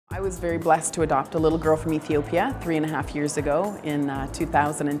I was very blessed to adopt a little girl from Ethiopia 3.5 years ago in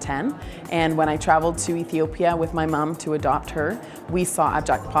 2010. And when I traveled to Ethiopia with my mom to adopt her, we saw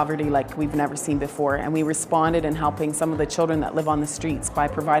abject poverty like we've never seen before. And we responded in helping some of the children that live on the streets by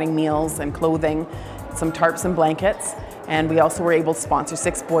providing meals and clothing, some tarps and blankets. And we also were able to sponsor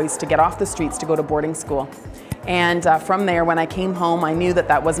 6 boys to get off the streets to go to boarding school. And from there, when I came home, I knew that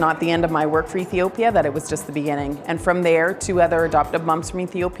that was not the end of my work for Ethiopia, that it was just the beginning. And from there, 2 other adoptive moms from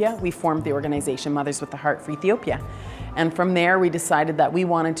Ethiopia, we formed the organization Mothers with the Heart for Ethiopia. And from there, we decided that we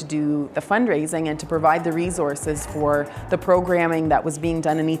wanted to do the fundraising and to provide the resources for the programming that was being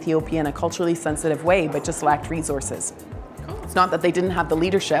done in Ethiopia in a culturally sensitive way, but just lacked resources. It's not that they didn't have the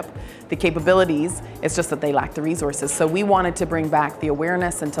leadership, the capabilities, it's just that they lacked the resources. So we wanted to bring back the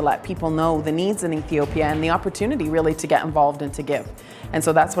awareness and to let people know the needs in Ethiopia and the opportunity really to get involved and to give. And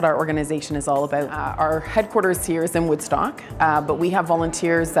so that's what our organization is all about. Our headquarters here is in Woodstock, but we have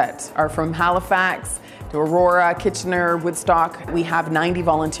volunteers that are from Halifax, to Aurora, Kitchener, Woodstock. We have 90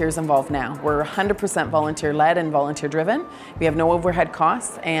 volunteers involved now. We're 100% volunteer-led and volunteer-driven. We have no overhead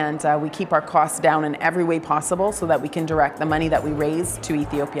costs, and we keep our costs down in every way possible so that we can direct the money that we raise to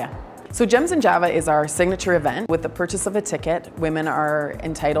Ethiopia. So Gems in Java is our signature event. With the purchase of a ticket, women are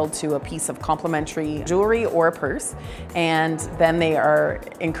entitled to a piece of complimentary jewelry or a purse, and then they are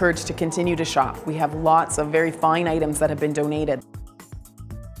encouraged to continue to shop. We have lots of very fine items that have been donated.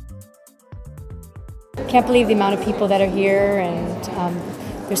 Can't believe the amount of people that are here, and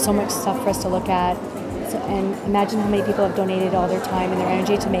there's so much stuff for us to look at. And imagine how many people have donated all their time and their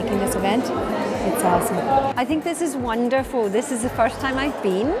energy to making this event. It's awesome. I think this is wonderful. This is the first time I've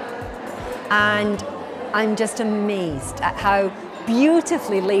been, and I'm just amazed at how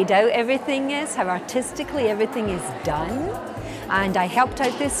beautifully laid out everything is, how artistically everything is done. And I helped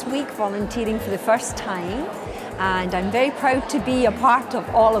out this week volunteering for the first time, and I'm very proud to be a part of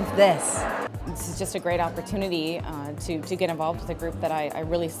all of this. This is just a great opportunity to get involved with a group that I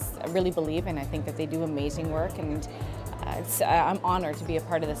really believe in. I think that they do amazing work, and I'm honored to be a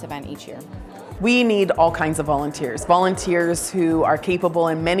part of this event each year. We need all kinds of volunteers. Volunteers who are capable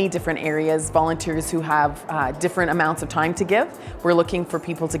in many different areas, volunteers who have different amounts of time to give. We're looking for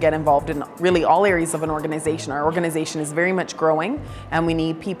people to get involved in really all areas of an organization. Our organization is very much growing, and we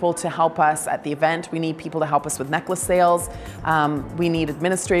need people to help us at the event. We need people to help us with necklace sales. We need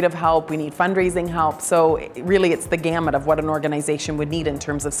administrative help. We need fundraising help. So really it's the gamut of what an organization would need in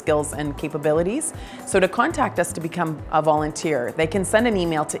terms of skills and capabilities. So to contact us to become a volunteer, they can send an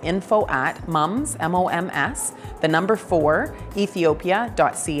email to info@moms, M-O-M-S, the number 4,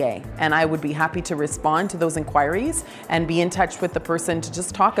 Ethiopia.ca. And I would be happy to respond to those inquiries and be in touch with the person to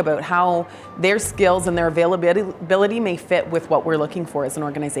just talk about how their skills and their availability may fit with what we're looking for as an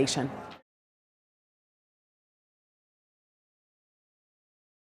organization.